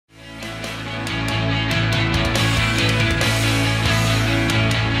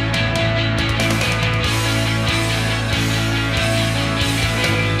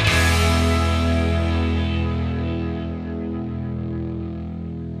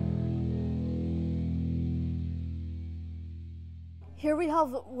Here we have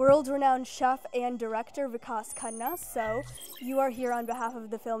world-renowned chef and director Vikas Khanna. So you are here on behalf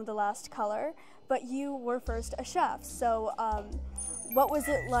of the film The Last Color, but you were first a chef. So what was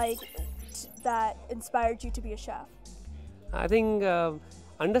it like that inspired you to be a chef? I think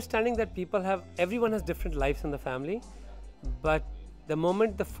understanding that everyone has different lives in the family, but the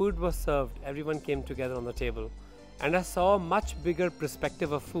moment the food was served, everyone came together on the table. And I saw a much bigger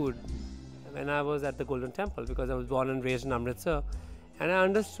perspective of food when I was at the Golden Temple, because I was born and raised in Amritsar. And I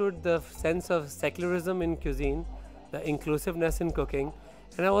understood the sense of secularism in cuisine, the inclusiveness in cooking,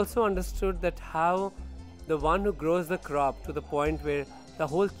 and I also understood that how the one who grows the crop to the point where the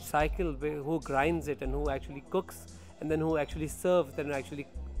whole cycle, who grinds it and who actually cooks, and then who actually serves, then who actually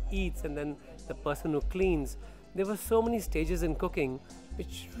eats, and then the person who cleans. There were so many stages in cooking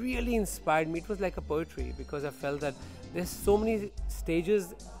which really inspired me. It was like a poetry, because I felt that there's so many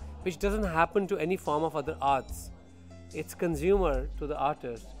stages which doesn't happen to any form of other arts. It's consumer to the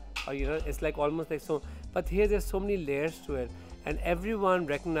artist, or it's like almost like so. But here there's so many layers to it, and everyone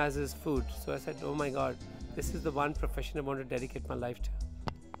recognizes food. So I said, oh my God, this is the one profession I want to dedicate my life to.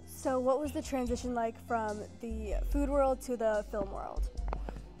 So what was the transition like from the food world to the film world?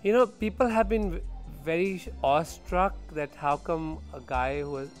 You know, people have been very awestruck that how come a guy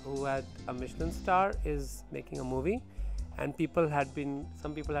who had a Michelin star is making a movie, and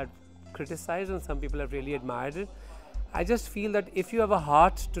some people had criticized and some people have really admired it. I just feel that if you have a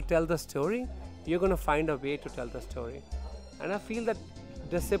heart to tell the story, you're going to find a way to tell the story. And I feel that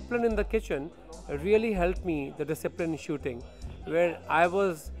discipline in the kitchen really helped me, the discipline in shooting, where I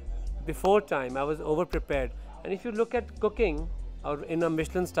was, before time, I was over-prepared. And if you look at cooking or in a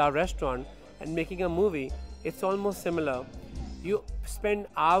Michelin star restaurant and making a movie, it's almost similar. You spend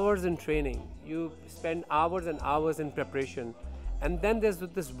hours in training, you spend hours and hours in preparation, and then there's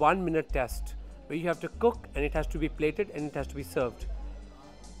this 1 minute test where you have to cook and it has to be plated and it has to be served.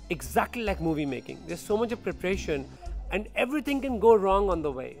 Exactly like movie making. There's so much of preparation and everything can go wrong on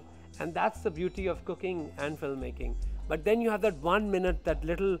the way. And that's the beauty of cooking and filmmaking. But then you have that 1 minute, that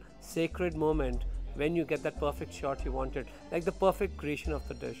little sacred moment when you get that perfect shot you wanted, like the perfect creation of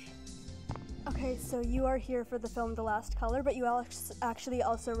the dish. Okay, so you are here for the film The Last Color, but you actually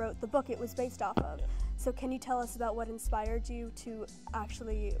also wrote the book it was based off of. So can you tell us about what inspired you to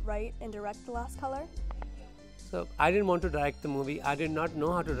actually write and direct The Last Color? So I didn't want to direct the movie. I did not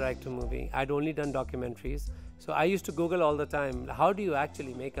know how to direct a movie. I'd only done documentaries. So I used to Google all the time, how do you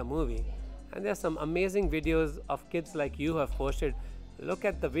actually make a movie? And there's some amazing videos of kids like you who have posted. Look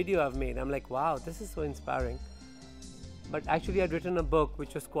at the video I've made. I'm like, wow, this is so inspiring. But actually I'd written a book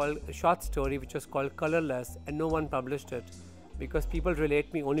which was called, a short story which was called Colorless, and no one published it because people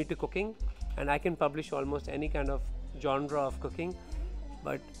relate me only to cooking, and I can publish almost any kind of genre of cooking.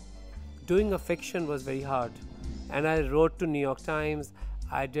 But doing a fiction was very hard. And I wrote to New York Times.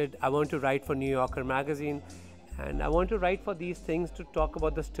 I want to write for New Yorker magazine, and I want to write for these things to talk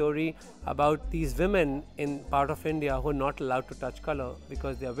about the story about these women in part of India who are not allowed to touch color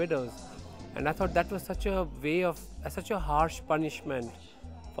because they are widows. And I thought that was such a such a harsh punishment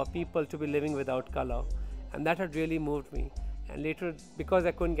for people to be living without color. And that had really moved me. And later, because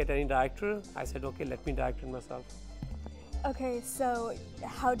I couldn't get any director, I said, okay, let me direct it myself. Okay, so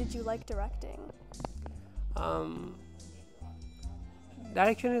how did you like directing?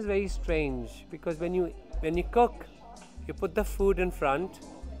 Direction is very strange, because when you cook, you put the food in front,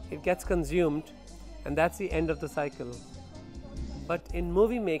 it gets consumed, and that's the end of the cycle. But in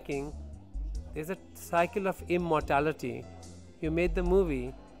movie making, there's a cycle of immortality. You made the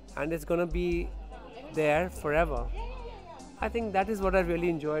movie and it's going to be there forever. I think that is what I really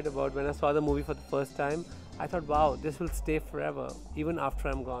enjoyed about when I saw the movie for the first time. I thought, wow, this will stay forever, even after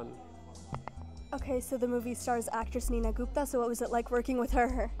I'm gone. Okay, so the movie stars actress Neena Gupta, so what was it like working with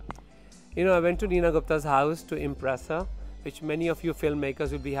her? You know, I went to Neena Gupta's house to impress her, which many of you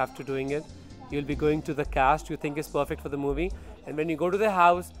filmmakers will be have to doing it. You'll be going to the cast you think is perfect for the movie, and when you go to their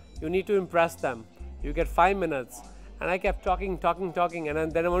house, you need to impress them. You get 5 minutes. And I kept talking,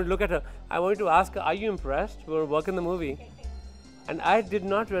 and then I wanted to look at her. I wanted to ask her, are you impressed? We were working the movie. And I did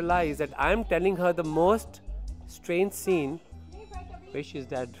not realize that I'm telling her the most strange scene where she's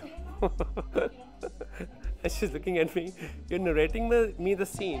dead. And she's looking at me. You're narrating me the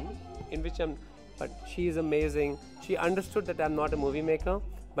scene in which but she is amazing. She understood that I'm not a movie maker,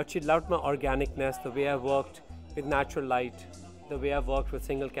 but she loved my organicness, the way I worked with natural light, the way I worked with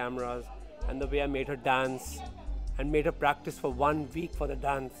single cameras, and the way I made her dance and made her practice for 1 week for the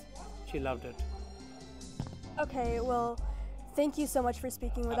dance. She loved it. Okay, well, thank you so much for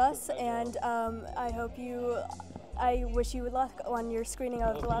speaking with us, and I wish you luck on your screening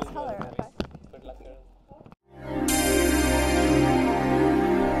of The Last Color. Okay. Good luck, Kiren.